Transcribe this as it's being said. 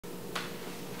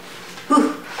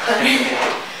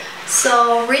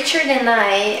So Richard and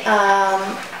I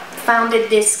founded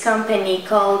this company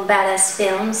called Badass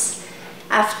Films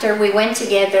after we went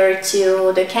together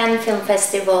to the Cannes Film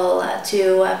Festival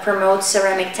to promote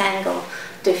Ceramic Tango,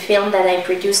 the film that I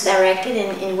produced, directed,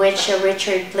 in which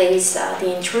Richard plays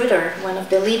the intruder, one of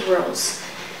the lead roles.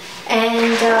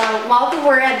 And while we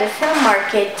were at the film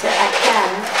market at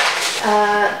Cannes,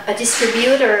 a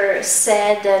distributor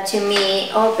said to me,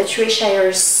 "Oh, Patricia,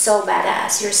 you're so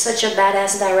badass. You're such a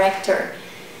badass director."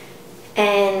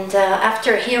 And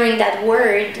after hearing that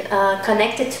word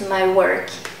connected to my work,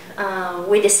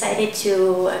 we decided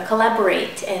to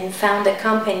collaborate and found a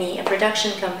company, a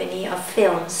production company of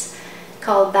films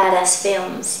called Badass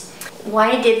Films.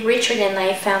 Why did Richard and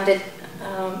I founded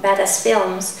Badass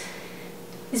Films?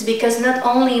 Is because not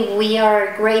only we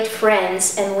are great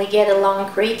friends and we get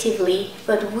along creatively,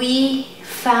 but we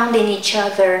found in each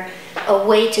other a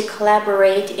way to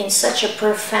collaborate in such a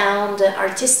profound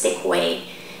artistic way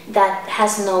that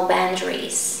has no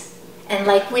boundaries. And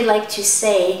like we like to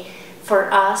say,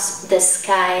 for us, the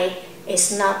sky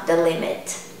is not the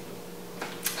limit.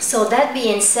 So that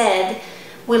being said,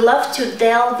 we love to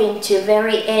delve into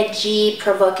very edgy,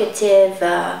 provocative,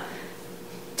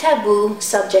 taboo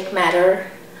subject matter.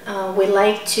 We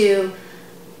like to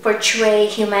portray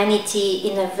humanity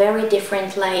in a very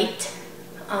different light.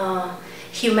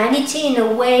 Humanity in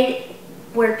a way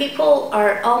where people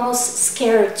are almost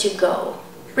scared to go.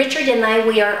 Richard and I,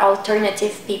 we are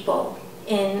alternative people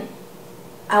in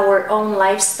our own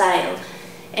lifestyle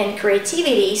and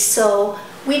creativity, so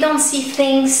we don't see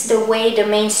things the way the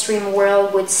mainstream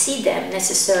world would see them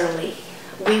necessarily.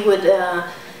 We would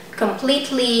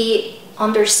completely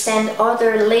understand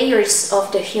other layers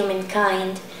of the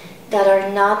humankind that are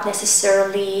not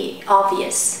necessarily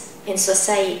obvious in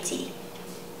society.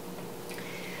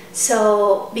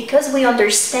 So because we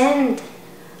understand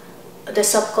the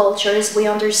subcultures, we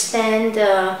understand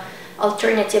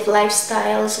alternative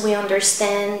lifestyles, we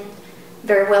understand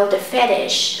very well the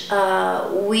fetish,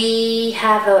 we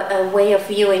have a way of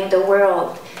viewing the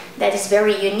world that is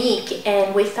very unique,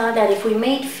 and we thought that if we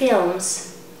made films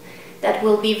that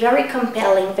will be very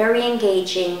compelling, very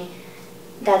engaging,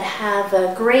 that have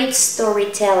a great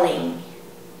storytelling,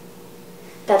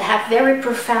 that have very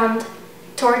profound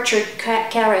tortured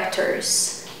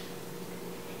characters,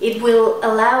 it will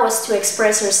allow us to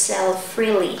express ourselves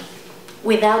freely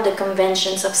without the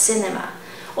conventions of cinema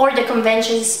or the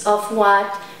conventions of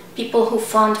what people who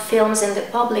fund films in the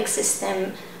public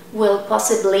system will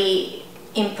possibly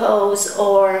impose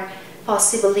or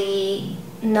possibly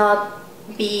not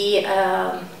be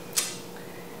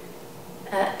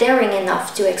daring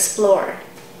enough to explore.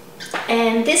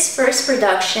 And this first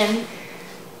production,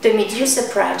 the Medusa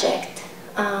project,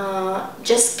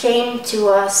 just came to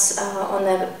us on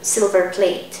a silver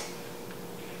plate.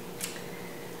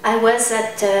 I was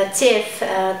at TIFF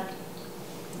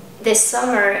this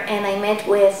summer and I met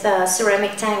with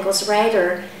Ceramic Tango's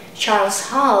writer, Charles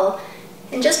Hall,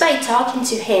 and just by talking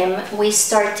to him, we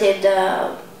started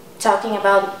talking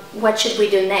about what should we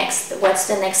do next, what's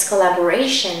the next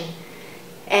collaboration.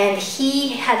 And he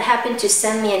had happened to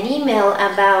send me an email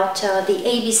about the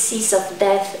ABCs of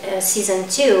Death Season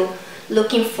 2,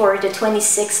 looking for the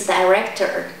 26th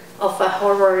director of a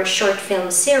horror short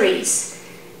film series.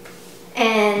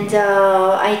 And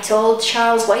I told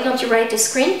Charles, why don't you write the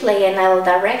screenplay and I'll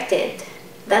direct it.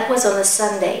 That was on a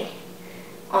Sunday.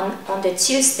 On the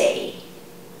Tuesday,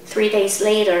 3 days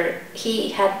later, he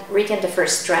had written the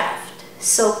first draft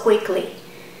so quickly.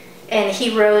 And he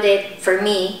wrote it for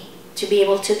me to be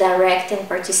able to direct and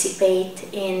participate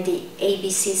in the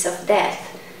ABCs of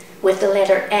Death with the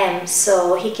letter M.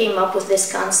 So he came up with this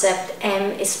concept,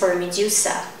 M is for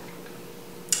Medusa.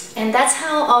 And that's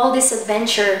how all this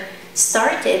adventure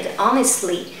started,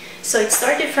 honestly. So it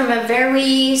started from a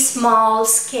very small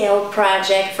scale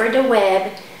project for the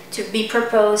web to be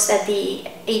proposed at the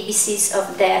ABCs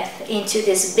of Death into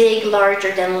this big,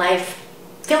 larger than life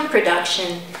film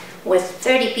production with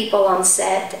 30 people on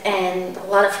set and a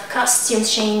lot of costume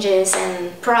changes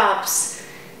and props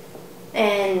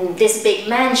and this big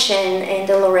mansion in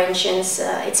the Laurentians.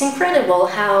 It's incredible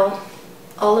how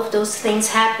all of those things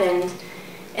happened,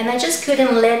 and I just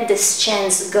couldn't let this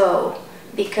chance go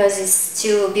because it's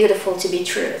too beautiful to be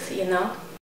truth, you know?